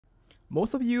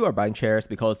Most of you are buying chairs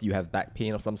because you have back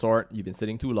pain of some sort, you've been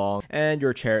sitting too long, and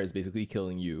your chair is basically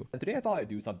killing you. And today I thought I'd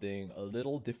do something a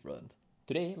little different.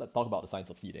 Today, let's talk about the science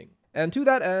of seating. And to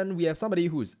that end, we have somebody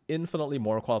who's infinitely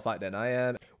more qualified than I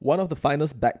am, one of the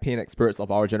finest back pain experts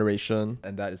of our generation,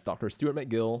 and that is Dr. Stuart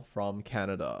McGill from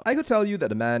Canada. I could tell you that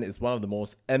the man is one of the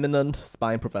most eminent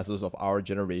spine professors of our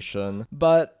generation,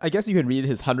 but I guess you can read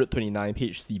his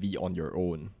 129-page CV on your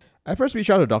own. I first reached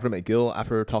out to Dr. McGill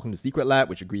after talking to Secretlab,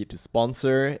 which agreed to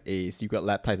sponsor a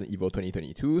Secretlab Titan Evo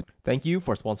 2022. Thank you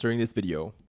for sponsoring this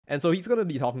video. And so he's going to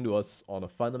be talking to us on a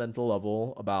fundamental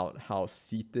level about how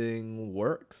seating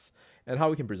works and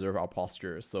how we can preserve our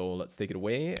posture. So let's take it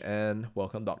away and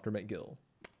welcome Dr. McGill.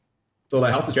 So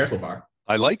how's the chair so far?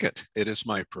 I like it. It is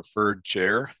my preferred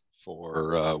chair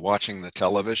for watching the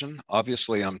television.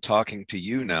 Obviously, I'm talking to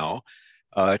you now.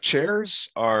 Chairs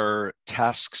are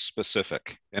task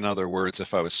specific. In other words,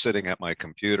 if I was sitting at my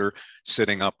computer,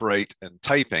 sitting upright and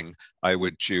typing, I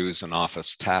would choose an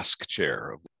office task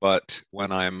chair. But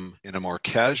when I'm in a more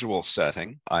casual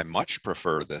setting, I much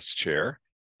prefer this chair.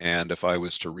 And if I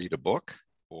was to read a book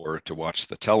or to watch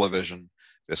the television,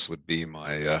 this would be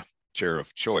my chair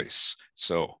of choice.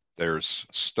 So there's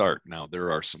a start. Now,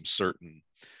 there are some certain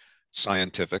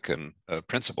scientific and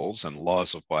principles and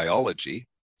laws of biology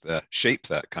that shape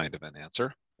that kind of an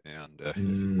answer, and if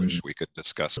you wish, we could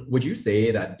discuss. Would you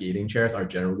say that gaming chairs are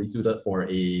generally suited for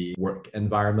a work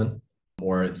environment,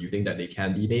 or do you think that they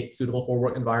can be made suitable for a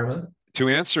work environment? To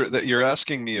answer that, you're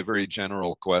asking me a very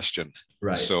general question,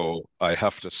 right? So I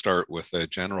have to start with a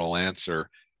general answer,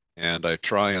 and I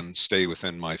try and stay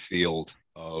within my field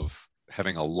of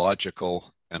having a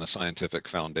logical and a scientific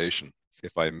foundation.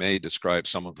 If I may describe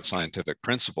some of the scientific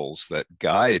principles that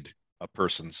guide a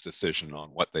person's decision on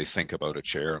what they think about a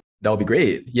chair. That would be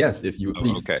great. Yes, if you would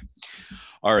please. Okay.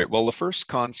 All right. Well, the first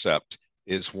concept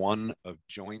is one of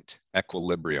joint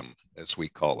equilibrium, as we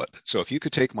call it. So if you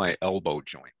could take my elbow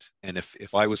joint, and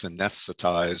if I was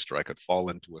anesthetized or I could fall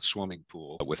into a swimming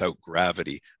pool without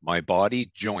gravity, my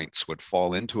body joints would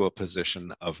fall into a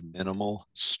position of minimal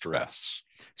stress.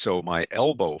 So my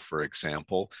elbow, for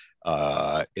example,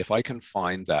 if I can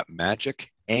find that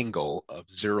magic angle of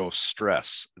zero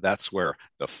stress, that's where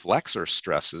the flexor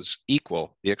stresses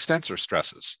equal the extensor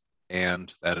stresses,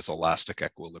 and that is elastic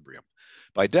equilibrium.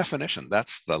 By definition,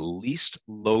 that's the least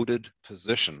loaded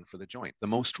position for the joint, the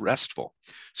most restful.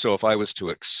 So if I was to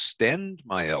extend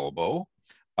my elbow,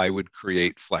 I would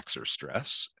create flexor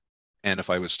stress. And if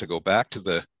I was to go back to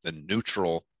the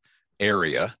neutral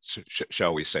area,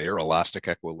 shall we say, or elastic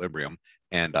equilibrium,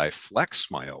 and I flex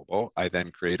my elbow, I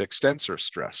then create extensor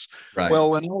stress. Right.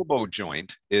 Well, an elbow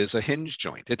joint is a hinge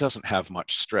joint. It doesn't have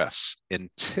much stress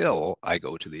until I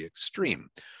go to the extreme.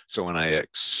 So when I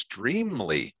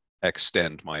extremely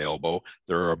extend my elbow,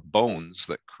 there are bones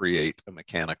that create a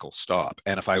mechanical stop.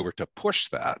 And if I were to push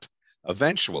that,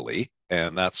 eventually,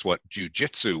 and that's what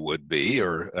jujitsu would be,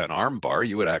 or an arm bar,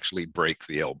 you would actually break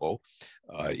the elbow,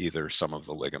 either some of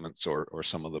the ligaments or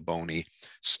some of the bony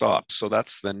stops. So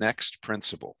that's the next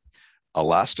principle.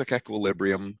 Elastic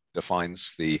equilibrium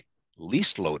defines the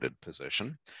least loaded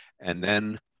position, and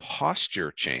then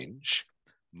posture change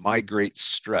migrates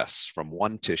stress from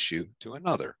one tissue to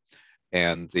another.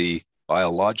 And the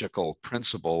biological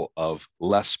principle of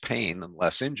less pain and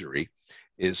less injury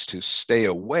is to stay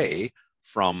away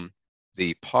from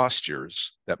the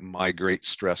postures that migrate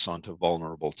stress onto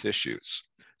vulnerable tissues.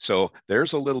 So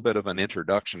there's a little bit of an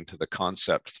introduction to the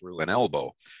concept through an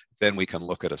elbow. Then we can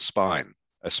look at a spine.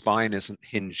 A spine isn't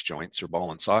hinge joints or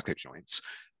ball and socket joints.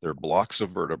 They're blocks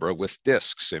of vertebra with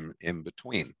discs in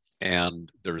between.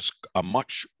 And there's a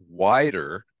much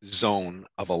wider zone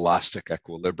of elastic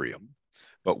equilibrium.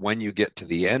 But when you get to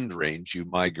the end range, you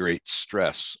migrate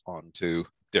stress onto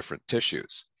different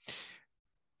tissues.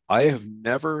 I have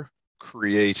never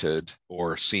created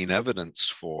or seen evidence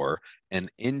for an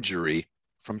injury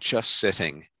from just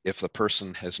sitting if the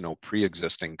person has no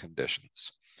pre-existing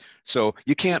conditions. So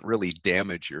you can't really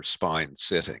damage your spine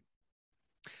sitting.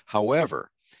 However,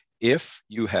 if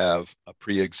you have a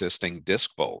pre-existing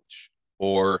disc bulge,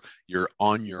 or you're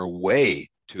on your way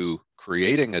to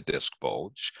creating a disc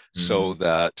bulge, so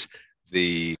that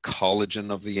the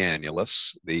collagen of the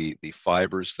annulus, the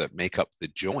fibers that make up the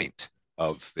joint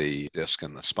of the disc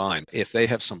and the spine, if they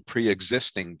have some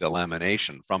pre-existing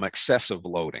delamination from excessive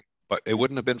loading, but it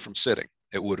wouldn't have been from sitting,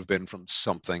 it would have been from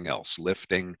something else,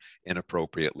 lifting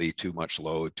inappropriately, too much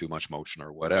load, too much motion,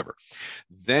 or whatever.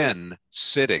 Then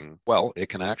sitting, well, it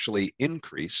can actually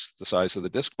increase the size of the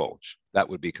disc bulge. That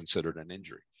would be considered an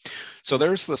injury. So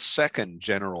there's the second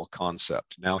general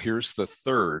concept. Now here's the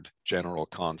third general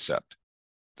concept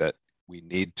that we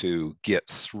need to get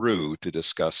through to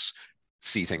discuss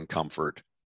seating comfort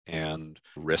and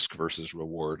risk versus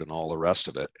reward and all the rest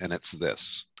of it. And it's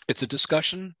this. It's a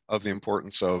discussion of the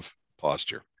importance of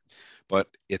posture, but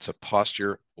it's a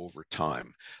posture over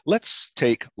time. Let's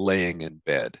take laying in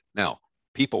bed. Now,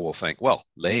 people will think, well,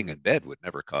 laying in bed would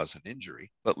never cause an injury,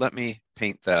 but let me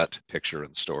paint that picture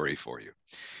and story for you.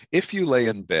 If you lay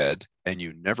in bed and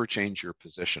you never change your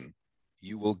position,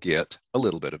 you will get a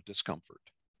little bit of discomfort,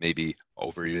 maybe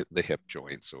over the hip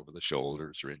joints, over the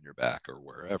shoulders, or in your back, or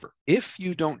wherever. If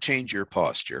you don't change your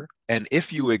posture, and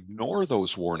if you ignore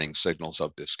those warning signals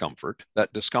of discomfort,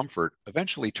 that discomfort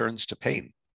eventually turns to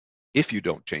pain if you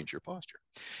don't change your posture.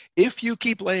 If you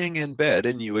keep laying in bed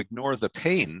and you ignore the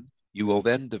pain, you will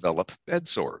then develop bed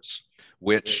sores,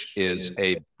 which is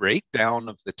a breakdown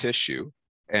of the tissue,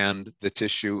 and the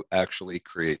tissue actually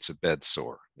creates a bed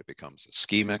sore. It becomes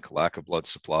ischemic, lack of blood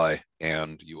supply,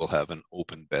 and you will have an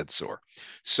open bed sore.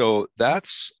 So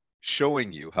that's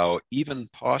showing you how even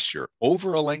posture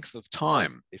over a length of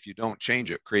time, if you don't change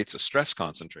it, creates a stress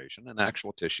concentration and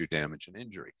actual tissue damage and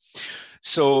injury.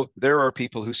 So there are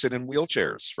people who sit in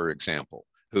wheelchairs, for example,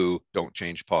 who don't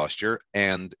change posture.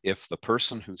 And if the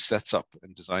person who sets up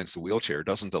and designs the wheelchair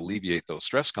doesn't alleviate those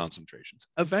stress concentrations,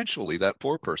 eventually that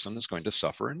poor person is going to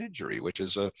suffer an injury, which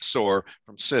is a sore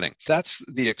from sitting. That's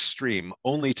the extreme,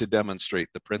 only to demonstrate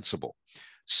the principle.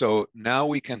 So now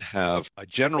we can have a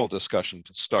general discussion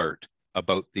to start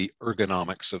about the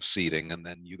ergonomics of seating. And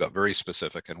then you got very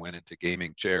specific and went into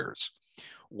gaming chairs.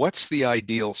 What's the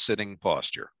ideal sitting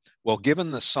posture? Well,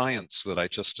 given the science that I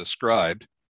just described,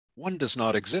 one does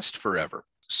not exist forever.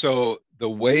 So the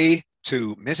way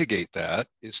to mitigate that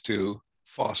is to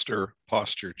foster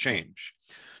posture change.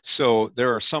 So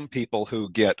there are some people who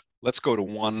get, let's go to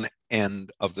one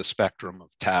end of the spectrum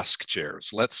of task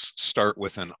chairs. Let's start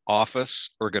with an office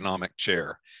ergonomic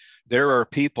chair. There are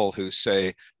people who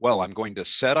say, well, I'm going to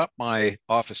set up my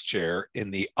office chair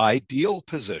in the ideal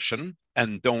position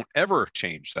and don't ever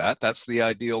change that. That's the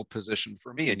ideal position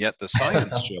for me. And yet the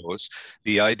science shows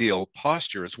the ideal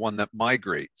posture is one that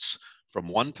migrates from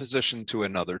one position to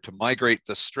another to migrate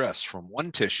the stress from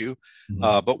one tissue.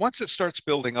 But once it starts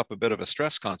building up a bit of a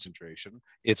stress concentration,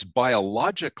 it's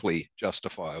biologically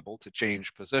justifiable to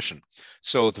change position.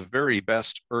 So the very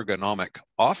best ergonomic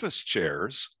office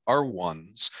chairs are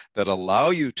ones that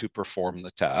allow you to perform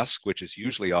the task, which is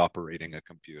usually operating a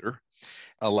computer,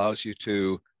 allows you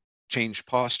to change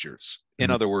postures. In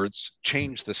other words,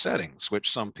 change the settings, which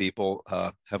some people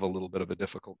have a little bit of a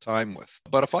difficult time with.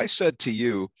 But if I said to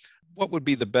you, what would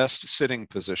be the best sitting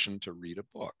position to read a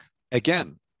book?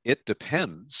 Again, it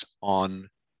depends on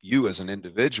you as an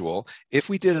individual. If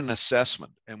we did an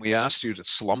assessment and we asked you to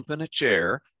slump in a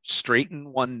chair,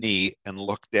 straighten one knee, and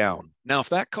look down. Now, if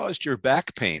that caused your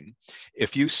back pain,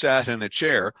 if you sat in a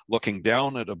chair looking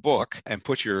down at a book and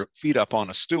put your feet up on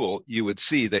a stool, you would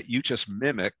see that you just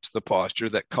mimicked the posture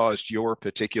that caused your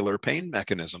particular pain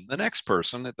mechanism. The next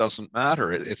person, it doesn't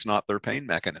matter. It's not their pain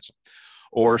mechanism.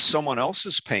 Or someone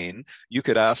else's pain, you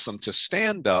could ask them to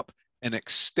stand up and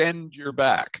extend your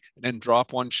back and then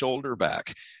drop one shoulder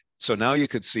back. So now you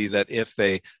could see that if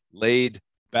they laid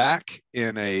back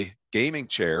in a gaming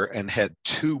chair and had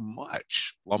too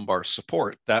much lumbar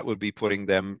support, that would be putting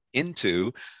them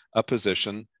into a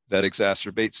position that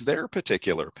exacerbates their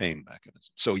particular pain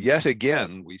mechanism. So yet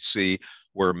again, we see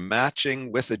we're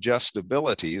matching with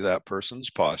adjustability that person's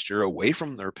posture away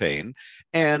from their pain,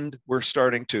 and we're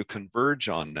starting to converge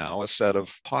on now a set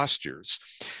of postures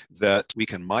that we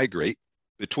can migrate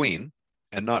between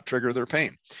and not trigger their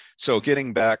pain. So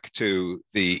getting back to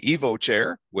the Evo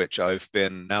chair, which I've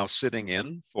been now sitting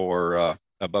in for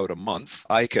about a month,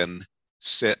 I can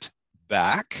sit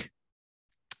back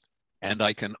and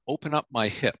I can open up my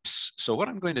hips. So what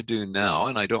I'm going to do now,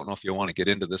 and I don't know if you want to get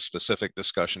into this specific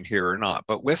discussion here or not,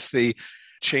 but with the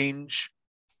change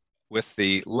with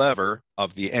the lever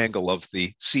of the angle of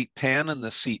the seat pan and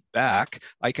the seat back,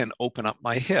 I can open up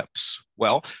my hips.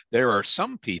 Well, there are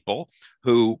some people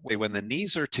who, when the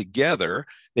knees are together,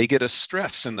 they get a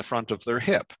stress in the front of their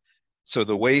hip. So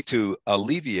the way to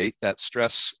alleviate that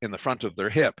stress in the front of their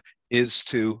hip is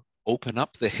to open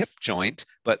up the hip joint,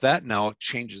 but that now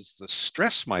changes the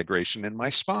stress migration in my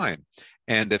spine.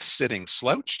 And if sitting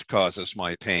slouched causes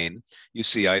my pain, you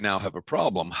see I now have a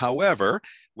problem. However,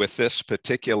 with this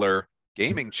particular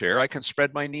gaming chair, I can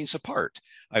spread my knees apart.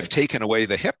 I've taken away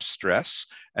the hip stress,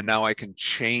 and now I can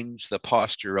change the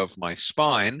posture of my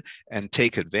spine and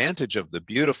take advantage of the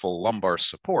beautiful lumbar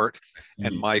support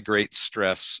and migrate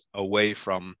stress away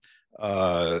from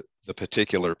the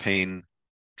particular pain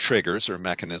triggers or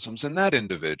mechanisms in that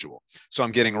individual. So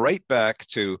I'm getting right back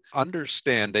to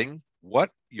understanding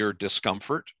what your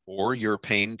discomfort or your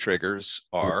pain triggers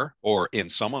are, or in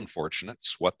some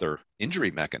unfortunates, what their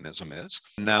injury mechanism is.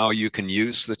 Now you can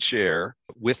use the chair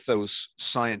with those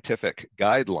scientific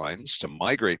guidelines to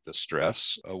migrate the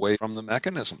stress away from the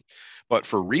mechanism. But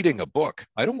for reading a book,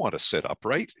 I don't want to sit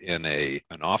upright in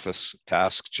an office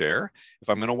task chair if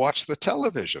I'm going to watch the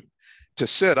television. To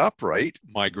sit upright,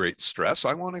 migrate stress.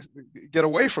 I want to get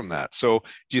away from that. So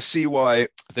do you see why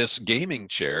this gaming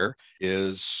chair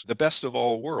is the best of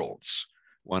all worlds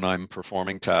when I'm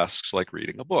performing tasks like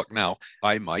reading a book? Now,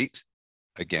 I might,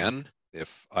 again,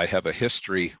 if I have a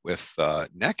history with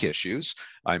neck issues,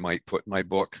 I might put my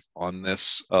book on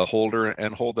this holder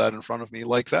and hold that in front of me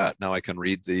like that. Now I can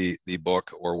read the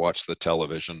book or watch the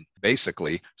television,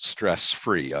 basically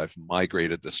stress-free. I've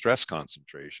migrated the stress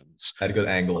concentrations At a good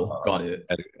angle. Got it.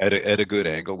 at a good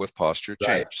angle with posture change.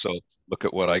 Right. So look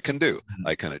at what I can do. Mhm.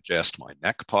 I can adjust my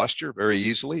neck posture very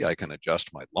easily. I can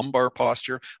adjust my lumbar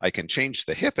posture. I can change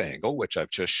the hip angle, which I've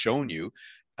just shown you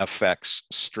affects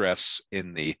stress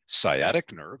in the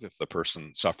sciatic nerve. If the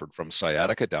person suffered from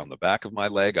sciatica down the back of my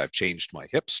leg, I've changed my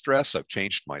hip stress, I've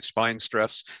changed my spine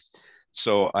stress.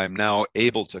 So I'm now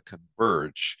able to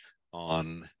converge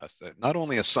on not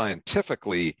only a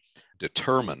scientifically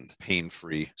determined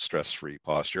pain-free, stress-free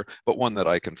posture, but one that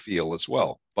I can feel as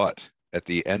well. But at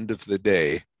the end of the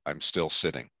day, I'm still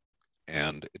sitting.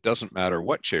 And it doesn't matter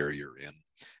what chair you're in.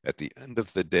 At the end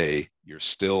of the day, you're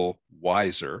still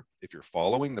wiser if you're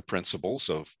following the principles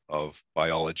of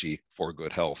biology for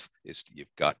good health. Is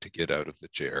you've got to get out of the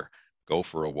chair, go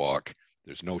for a walk.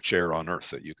 There's no chair on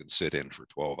earth that you can sit in for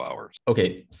 12 hours.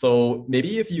 Okay, so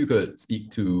maybe if you could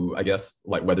speak to, I guess,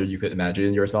 like whether you could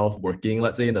imagine yourself working,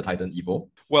 let's say, in the Titan Evo.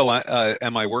 Well,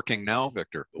 am I working now,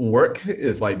 Victor? Work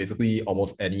is like basically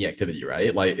almost any activity,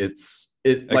 right? Like it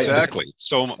like Exactly.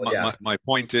 So yeah. my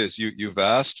point is you've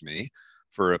asked me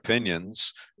for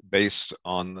opinions based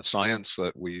on the science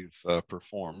that we've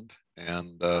performed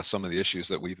and some of the issues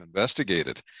that we've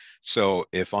investigated. So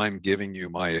if I'm giving you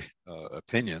my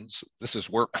opinions, this is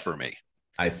work for me.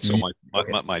 I So see.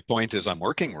 Okay. my point is I'm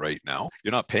working right now.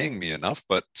 You're not paying me enough,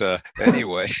 but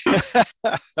anyway,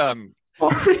 um,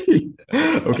 Sorry.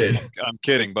 Okay. I'm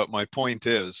kidding, but my point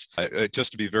is,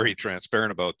 just to be very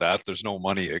transparent about that, there's no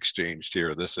money exchanged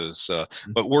here. This is,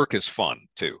 but work is fun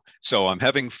too. So I'm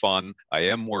having fun. I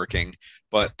am working,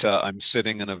 but I'm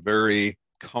sitting in a very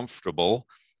comfortable,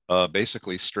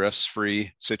 basically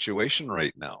stress-free situation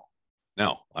right now.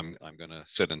 Now I'm going to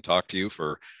sit and talk to you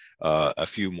for a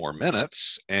few more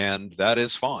minutes, and that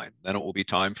is fine. Then it will be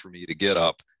time for me to get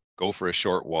up, go for a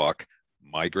short walk,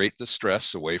 migrate the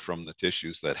stress away from the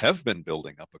tissues that have been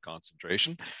building up a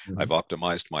concentration. I've Mhm.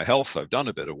 optimized my health. I've done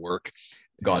a bit of work,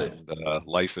 Got it. and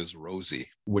life is rosy.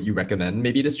 Would you recommend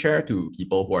maybe this chair to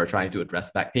people who are trying to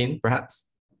address back pain,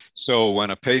 perhaps? So when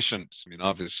a patient, I mean,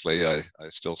 obviously I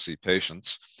still see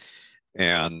patients,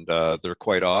 and they're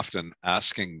quite often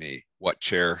asking me, what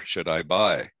chair should I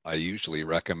buy? I usually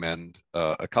recommend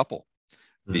a couple,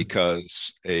 Mm.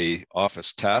 because a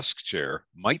office task chair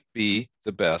might be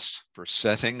the best for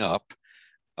setting up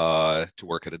to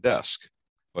work at a desk,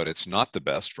 but it's not the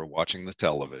best for watching the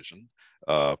television,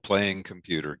 playing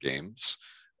computer games,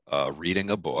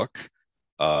 reading a book,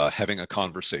 having a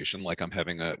conversation like I'm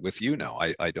having with you now.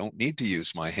 I don't need to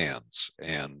use my hands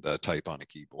and type on a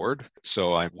keyboard.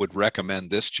 So I would recommend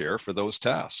this chair for those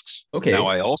tasks. Now, Okay.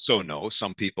 I also know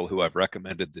some people who I've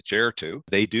recommended the chair to,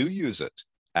 they do use it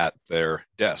at their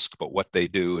desk, but what they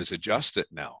do is adjust it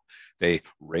now. They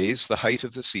raise the height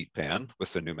of the seat pan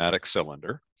with the pneumatic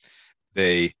cylinder.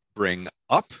 They bring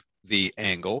up the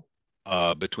angle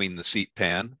between the seat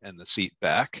pan and the seat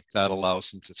back. That allows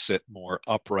them to sit more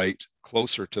upright,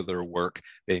 closer to their work.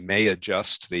 They may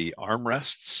adjust the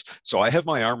armrests. So I have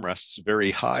my armrests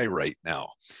very high right now.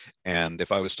 And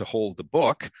if I was to hold the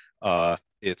book,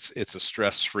 it's a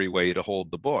stress-free way to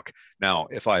hold the book. Now,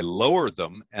 if I lowered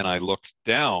them and I looked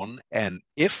down, and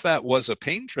if that was a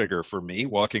pain trigger for me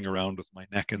walking around with my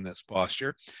neck in this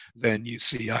posture, then you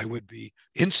see I would be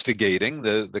instigating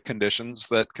the conditions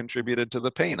that contributed to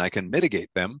the pain. I can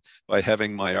mitigate them by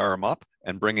having my arm up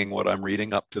and bringing what I'm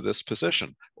reading up to this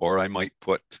position. Or I might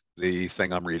put the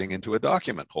thing I'm reading into a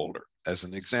document holder, as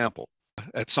an example.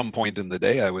 At some point in the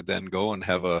day, I would then go and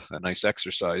have a nice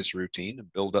exercise routine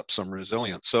and build up some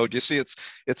resilience. So do you see,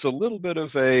 it's a little bit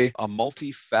of a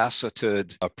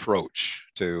multifaceted approach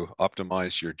to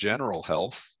optimize your general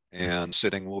health, and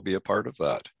sitting will be a part of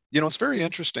that. You know, it's very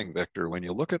interesting, Victor, when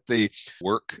you look at the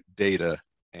work data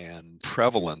and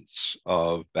prevalence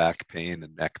of back pain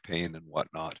and neck pain and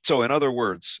whatnot. So in other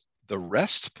words, the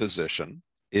rest position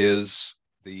is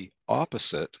the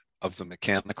opposite of the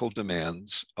mechanical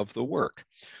demands of the work.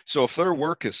 So if their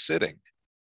work is sitting,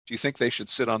 do you think they should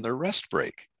sit on their rest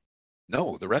break?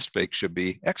 No, the rest break should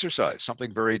be exercise,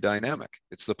 something very dynamic.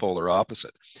 It's the polar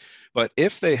opposite. But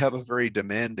if they have a very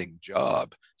demanding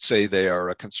job, say they are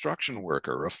a construction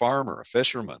worker, a farmer, a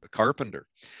fisherman, a carpenter,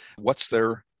 what's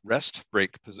their rest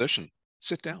break position?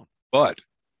 Sit down. But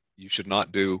you should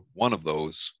not do one of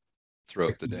those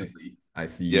throughout the day. I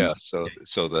see. Yeah, so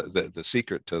the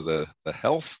secret to the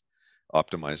health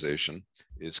optimization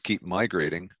is keep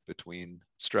migrating between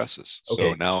stresses. Okay.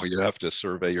 So now you have to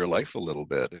survey your life a little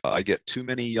bit. I get too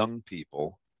many young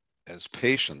people as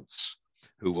patients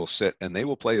who will sit and they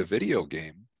will play a video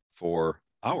game for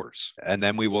hours, and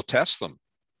then we will test them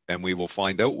and we will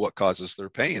find out what causes their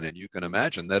pain. And you can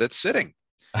imagine that it's sitting.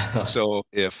 So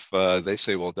if they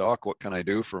say, well, doc, what can I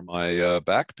do for my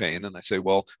back pain? And I say,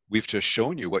 well, we've just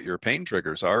shown you what your pain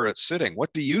triggers are. It's sitting.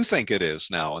 What do you think it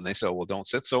is now? And they say, well, don't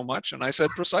sit so much. And I said,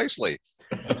 precisely.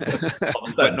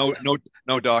 But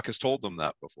no doc has told them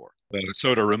that before.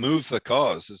 So to remove the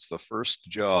cause is the first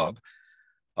job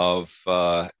of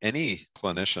any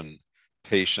clinician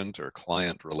patient or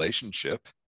client relationship.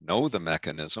 Know the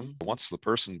mechanism. Once the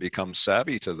person becomes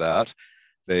savvy to that,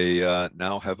 they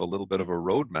now have a little bit of a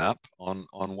roadmap on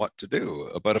what to do.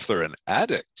 But if they're an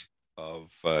addict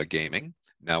of gaming,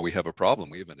 now we have a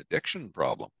problem. We have an addiction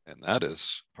problem, and that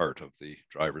is part of the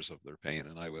drivers of their pain.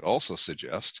 And I would also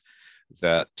suggest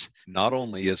that not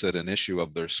only is it an issue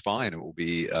of their spine, it will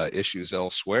be issues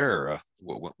elsewhere.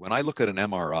 When I look at an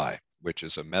MRI, which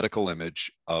is a medical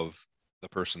image of the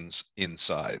person's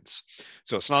insides.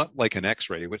 So it's not like an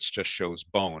X-ray, which just shows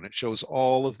bone. It shows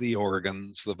all of the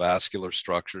organs, the vascular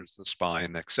structures, the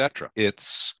spine, etc.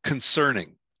 It's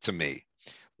concerning to me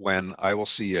when I will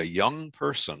see a young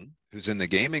person who's in the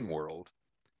gaming world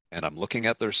and I'm looking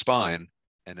at their spine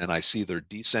and then I see their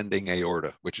descending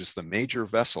aorta, which is the major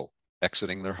vessel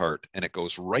exiting their heart, and it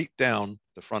goes right down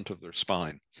the front of their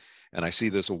spine. And I see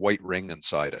there's a white ring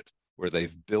inside it where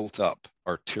they've built up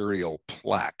arterial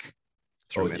plaque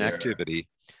through inactivity.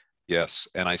 Yes,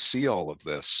 and I see all of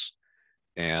this,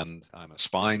 and I'm a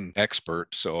spine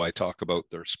expert, so I talk about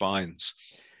their spines.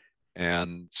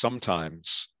 And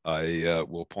sometimes I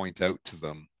will point out to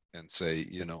them and say,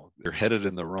 you know, they're headed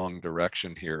in the wrong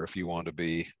direction here if you want to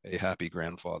be a happy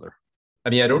grandfather. I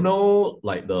mean, I don't know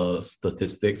like the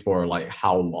statistics for like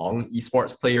how long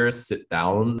esports players sit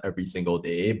down every single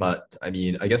day, but I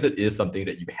mean, I guess it is something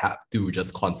that you have to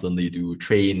just constantly do,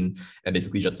 train and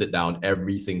basically just sit down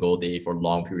every single day for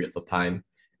long periods of time.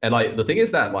 And like the thing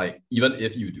is that like even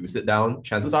if you do sit down,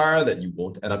 chances are that you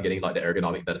won't end up getting like the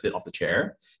ergonomic benefit of the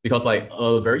chair, because like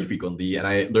very frequently, and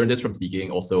I learned this from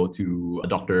speaking also to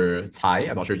Dr. Tsai.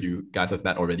 I'm not sure if you guys have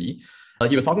met already.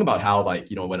 He was talking about how like,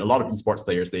 you know, when a lot of esports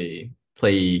players, they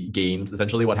play games,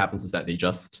 essentially what happens is that they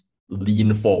just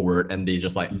lean forward and they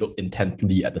just like look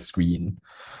intently at the screen,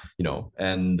 you know,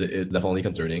 and it's definitely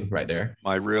concerning right there.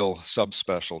 My real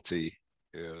subspecialty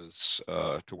is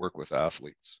to work with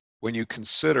athletes. When you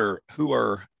consider who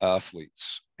are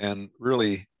athletes, and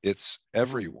really it's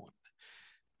everyone,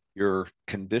 you're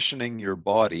conditioning your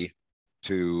body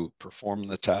to perform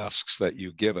the tasks that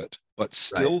you give it, but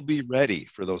still be ready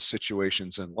for those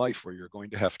situations in life where you're going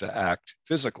to have to act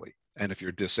physically. And if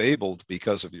you're disabled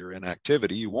because of your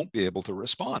inactivity, you won't be able to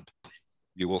respond.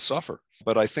 You will suffer.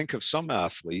 But I think of some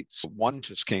athletes, one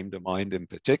just came to mind in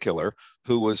particular,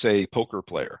 who was a poker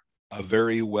player, a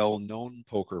very well-known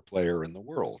poker player in the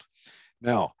world.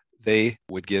 Now, they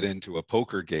would get into a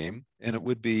poker game and it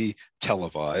would be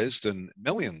televised and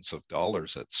millions of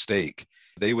dollars at stake.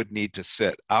 They would need to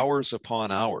sit hours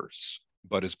upon hours,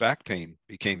 but his back pain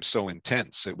became so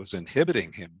intense, it was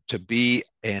inhibiting him to be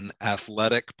an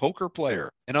athletic poker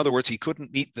player. In other words, he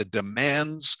couldn't meet the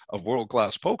demands of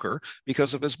world-class poker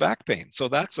because of his back pain. So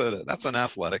that's an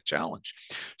athletic challenge.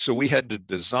 So we had to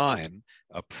design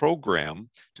a program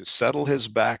to settle his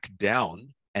back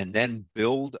down and then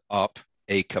build up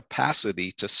a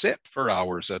capacity to sit for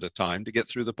hours at a time to get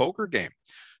through the poker game.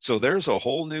 So there's a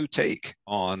whole new take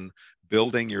on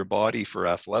building your body for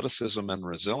athleticism and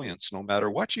resilience no matter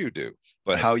what you do.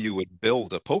 But how you would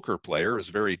build a poker player is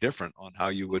very different on how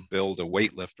you would build a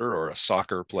weightlifter or a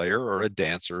soccer player or a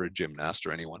dancer, a gymnast,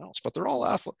 or anyone else. But they're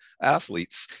all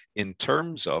athletes in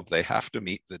terms of they have to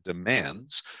meet the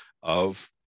demands of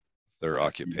their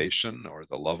occupation or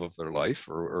the love of their life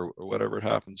or whatever it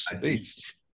happens to be.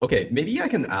 Okay, maybe I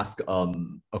can ask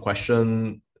a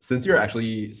question since you're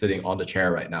actually sitting on the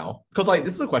chair right now, because like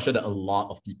this is a question that a lot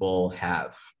of people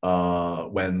have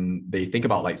when they think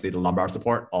about like say the lumbar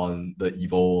support on the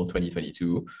Evo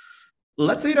 2022.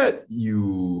 Let's say that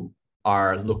you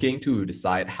are looking to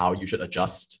decide how you should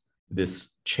adjust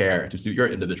this chair to suit your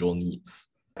individual needs.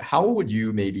 How would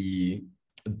you maybe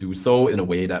do so in a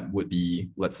way that would be,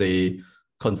 let's say,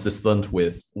 consistent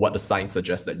with what the science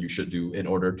suggests that you should do in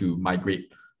order to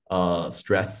migrate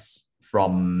stress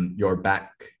from your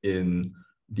back in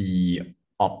the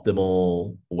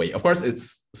optimal way? Of course,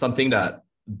 it's something that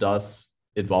does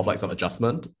involve like some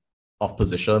adjustment of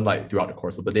position like throughout the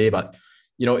course of the day, but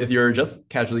if you're just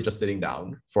casually just sitting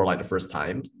down for like the first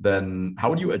time, then how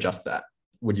would you adjust that?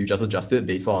 Would you just adjust it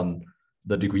based on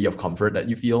the degree of comfort that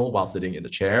you feel while sitting in the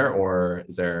chair, or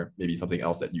is there maybe something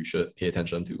else that you should pay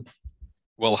attention to?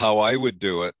 Well, how I would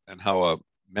do it and how a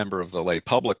member of the lay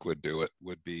public would do it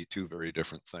would be two very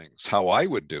different things. How I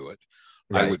would do it,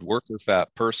 I Right. would work with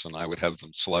that person. I would have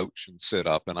them slouch and sit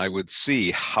up, and I would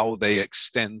see how they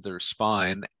extend their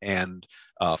spine and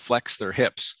flex their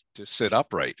hips to sit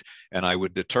upright. And I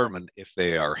would determine if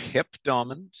they are hip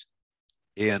dominant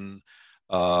in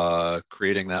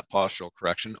creating that postural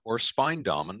correction or spine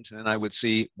dominant. And I would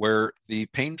see where the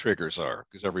pain triggers are,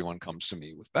 because everyone comes to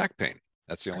me with back pain.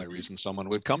 That's the only reason someone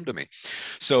would come to me.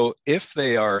 So if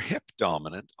they are hip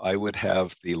dominant, I would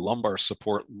have the lumbar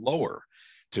support lower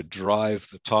to drive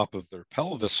the top of their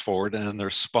pelvis forward, and their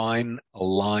spine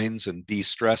aligns and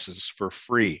de-stresses for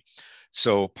free.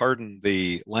 So pardon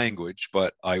the language,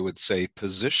 but I would say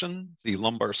position the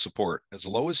lumbar support as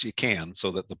low as you can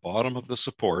so that the bottom of the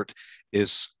support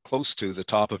is close to the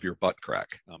top of your butt crack.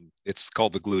 It's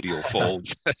called the gluteal fold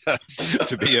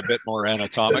to be a bit more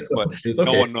anatomic, but It's no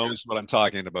okay. one knows what I'm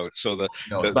talking about. So No,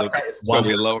 it's not, it's so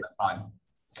we 100% lower. fine.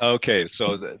 Okay,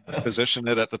 so position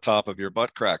it at the top of your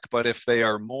butt crack. But if they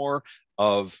are more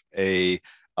of a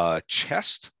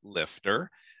chest lifter,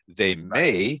 they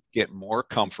may get more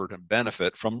comfort and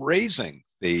benefit from raising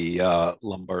the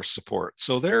lumbar support.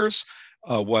 So there's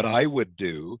what I would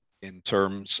do in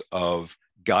terms of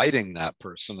guiding that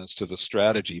person as to the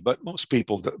strategy. But most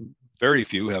people, very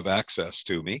few have access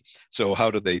to me. So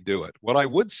how do they do it? What I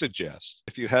would suggest,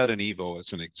 if you had an Evo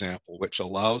as an example, which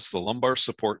allows the lumbar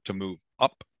support to move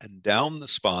up and down the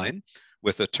spine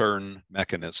with a turn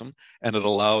mechanism, and it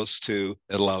allows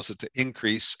it to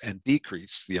increase and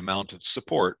decrease the amount of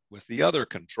support with the other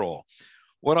control.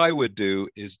 What I would do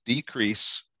is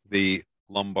decrease the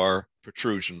lumbar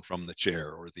protrusion from the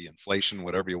chair, or the inflation,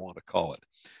 whatever you want to call it.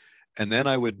 And then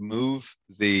I would move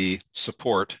the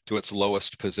support to its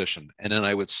lowest position. And then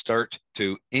I would start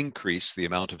to increase the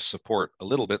amount of support a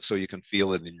little bit so you can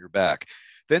feel it in your back.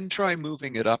 Then try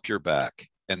moving it up your back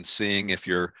and seeing if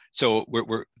you're, so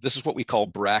this is what we call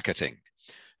bracketing.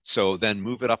 So then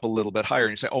move it up a little bit higher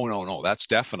and you say, oh, no, that's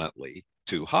definitely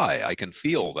too high. I can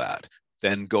feel that.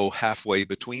 Then go halfway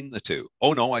between the two.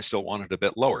 Oh, no, I still want it a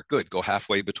bit lower. Good, go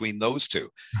halfway between those two.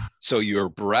 So you're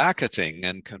bracketing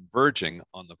and converging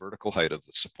on the vertical height of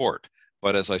the support.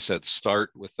 But as I said,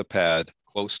 start with the pad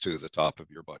close to the top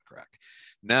of your butt crack.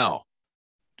 Now,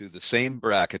 do the same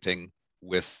bracketing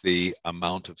with the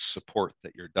amount of support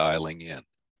that you're dialing in.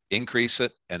 Increase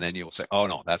it, and then you'll say, oh,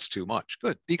 no, that's too much.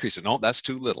 Good. Decrease it. No, that's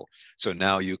too little. So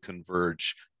now you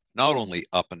converge not only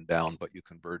up and down, but you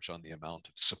converge on the amount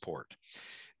of support.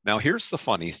 Now, here's the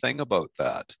funny thing about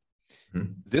that.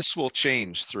 This will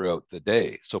change throughout the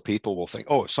day. So people will think,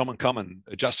 oh, if someone come and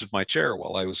adjusted my chair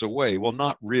while I was away. Well,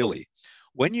 not really.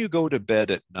 When you go to bed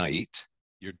at night,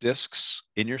 your discs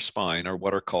in your spine are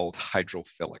what are called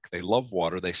hydrophilic. They love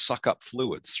water. They suck up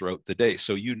fluids throughout the day.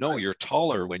 So you know you're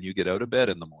taller when you get out of bed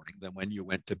in the morning than when you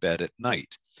went to bed at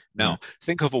night. Now,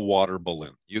 think of a water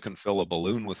balloon. You can fill a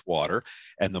balloon with water,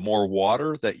 and the more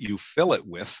water that you fill it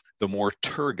with, the more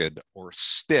turgid or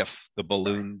stiff the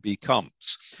balloon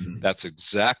becomes. That's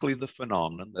exactly the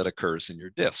phenomenon that occurs in your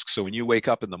disc. So when you wake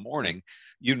up in the morning,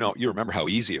 you remember how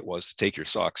easy it was to take your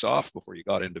socks off before you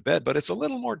got into bed, but it's a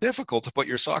little more difficult to put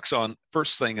your socks on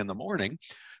first thing in the morning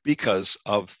because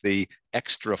of the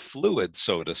extra fluid,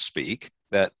 so to speak,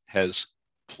 that has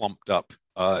plumped up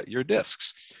your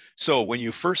discs. So when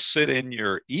you first sit in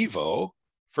your Evo,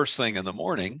 first thing in the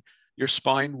morning, your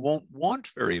spine won't want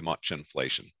very much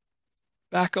inflation.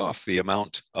 Back off the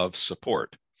amount of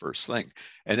support first thing.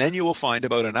 And then you will find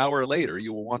about an hour later,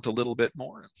 you will want a little bit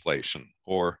more inflation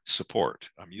or support.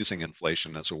 I'm using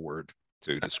inflation as a word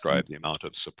to describe the amount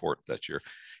of support that you're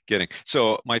getting.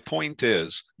 So my point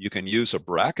is, you can use a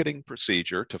bracketing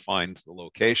procedure to find the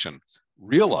location,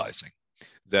 realizing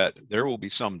that there will be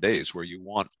some days where you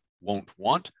won't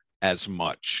want as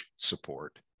much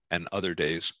support, and other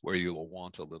days where you will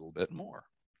want a little bit more.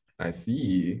 I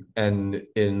see. And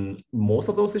in most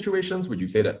of those situations, would you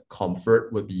say that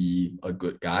comfort would be a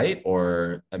good guide?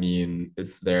 Or, I mean,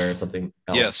 is there something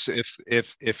else? Yes,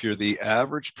 if you're the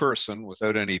average person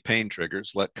without any pain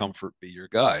triggers, let comfort be your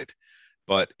guide.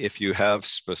 But if you have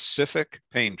specific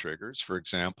pain triggers, for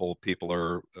example, people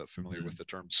are familiar with the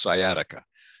term sciatica.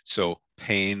 So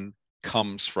pain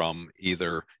comes from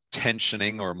either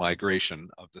tensioning or migration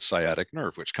of the sciatic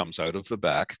nerve, which comes out of the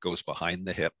back, goes behind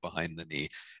the hip, behind the knee,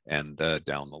 and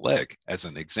down the leg, as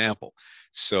an example.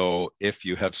 So if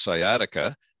you have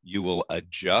sciatica, you will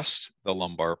adjust the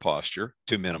lumbar posture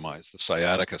to minimize the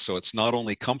sciatica. So it's not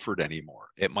only comfort anymore,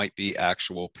 it might be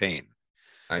actual pain.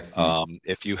 I see.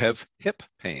 If you have hip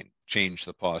pain, change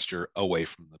the posture away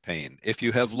from the pain. If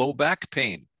you have low back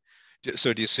pain,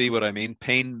 so do you see what I mean?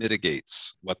 Pain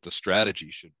mitigates what the strategy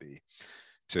should be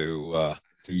to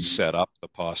set up the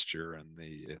posture and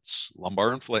its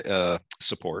lumbar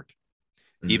support.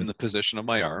 Even the position of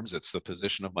my arms, it's the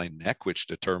position of my neck, which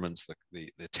determines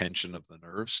the tension of the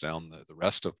nerves down the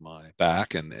rest of my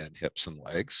back and hips and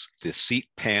legs. The seat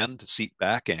pan to seat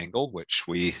back angle, which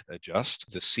we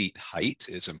adjust. The seat height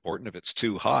is important. If it's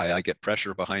too high, I get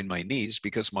pressure behind my knees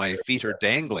because my feet are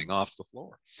dangling off the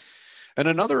floor. And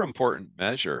another important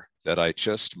measure that I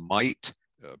just might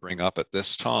bring up at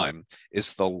this time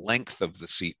is the length of the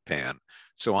seat pan.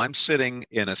 So I'm sitting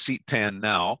in a seat pan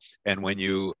now, and when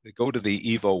you go to the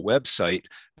Evo website,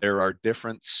 there are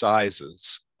different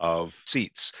sizes of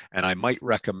seats, and I might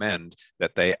recommend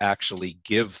that they actually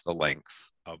give the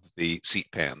length of the seat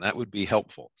pan. That would be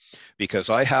helpful because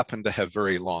I happen to have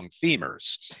very long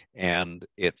femurs, and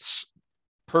it's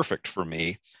perfect for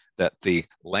me that the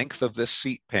length of this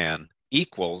seat pan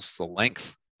equals the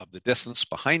length of the distance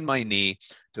behind my knee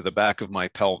to the back of my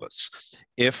pelvis.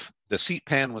 If the seat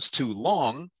pan was too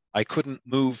long, I couldn't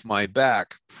move my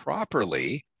back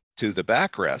properly to the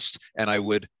backrest, and I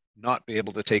would not be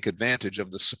able to take advantage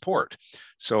of the support.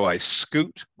 So I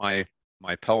scoot my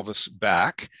pelvis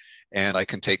back, and I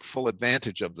can take full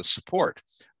advantage of the support,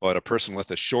 but a person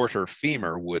with a shorter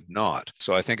femur would not.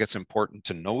 So I think it's important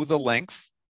to know the length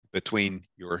between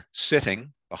your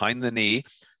sitting behind the knee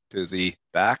to the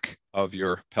back of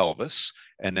your pelvis,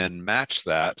 and then match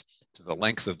that to the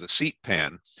length of the seat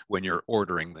pan when you're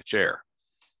ordering the chair.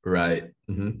 Right.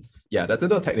 Yeah, that's in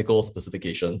the technical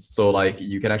specifications. So like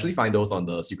you can actually find those on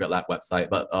the Secretlab website,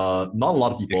 but not a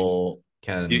lot of people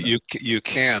can. You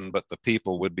can, but the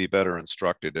people would be better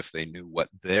instructed if they knew what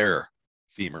their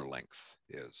femur length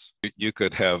is. You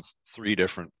could have 3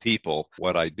 different people.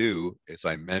 What I do is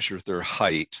I measure their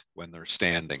height when they're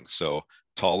standing. So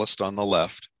tallest on the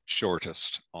left,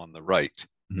 shortest on the right.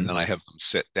 And then I have them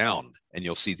sit down, and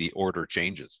you'll see the order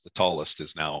changes. The tallest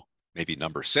is now maybe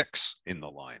number 6 in the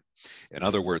line. In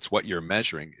other words, what you're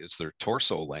measuring is their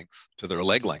torso length to their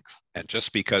leg length. And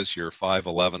just because you're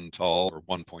 5'11" tall or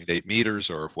 1.8 meters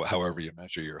or however you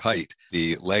measure your height,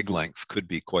 the leg length could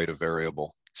be quite a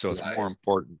variable. So it's more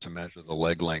important to measure the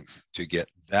leg length to get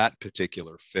that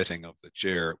particular fitting of the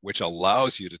chair, which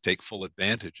allows you to take full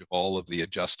advantage of all of the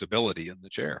adjustability in the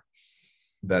chair.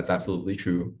 That's absolutely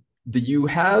true. Do you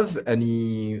have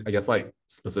any, I guess, like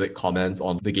specific comments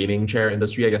on the gaming chair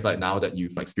industry? I guess like now that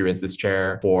you've experienced this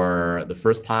chair for the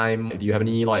first time, do you have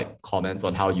any like comments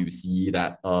on how you see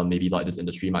that maybe like this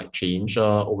industry might change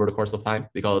over the course of time?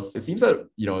 Because it seems that,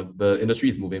 the industry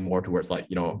is moving more towards like,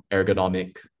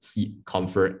 ergonomic seat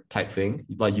comfort type thing.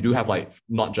 Like you do have like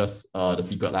not just the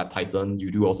Secretlab Titan, you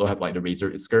do also have like the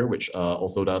Razer Isker, which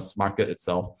also does market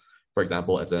itself, for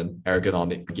example, as an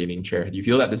ergonomic gaming chair. Do you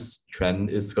feel that this trend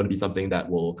is going to be something that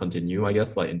will continue, I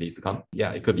guess, like in days to come?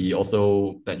 Yeah, it could be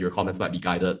also that your comments might be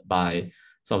guided by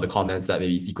some of the comments that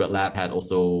maybe Secretlab had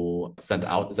also sent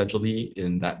out essentially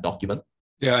in that document.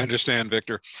 Yeah, I understand,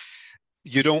 Victor.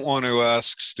 You don't want to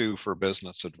ask Stu for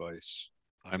business advice.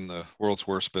 I'm the world's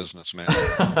worst businessman.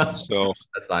 So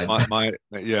that's fine.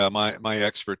 My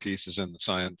expertise is in the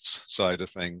science side of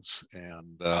things,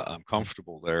 and I'm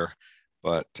comfortable there.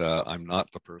 But I'm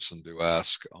not the person to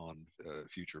ask on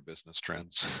future business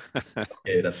trends.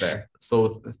 Okay, that's fair.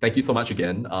 So thank you so much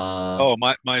again.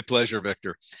 My pleasure,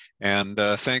 Victor. And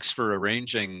thanks for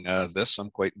arranging this. I'm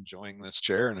quite enjoying this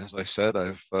chair. And as I said,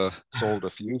 I've sold a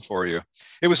few for you.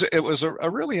 It was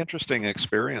a really interesting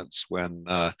experience when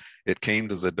it came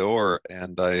to the door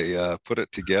and I put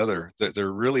it together.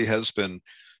 There really has been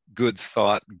good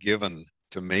thought given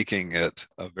to making it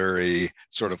a very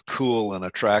sort of cool and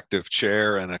attractive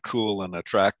chair and a cool and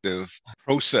attractive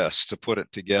process to put it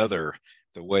together.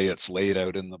 The way it's laid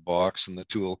out in the box and the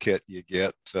toolkit you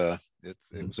get, it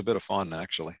was a bit of fun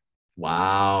actually.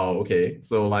 Wow. Okay.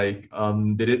 So like,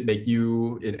 did it make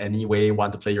you in any way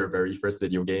want to play your very first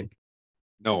video game?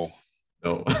 No.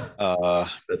 No.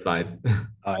 That's fine.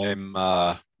 I'm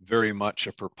very much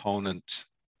a proponent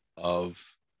of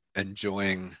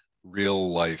enjoying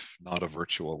real life, not a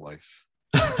virtual life.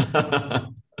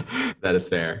 That is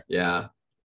fair. Yeah.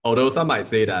 Although some might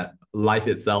say that life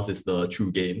itself is the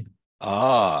true game.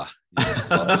 Ah, you would have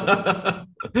thought so.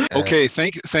 And- Okay,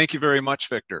 thank you very much,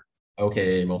 Victor.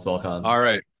 okay, most welcome. All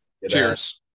right, Get that. cheers.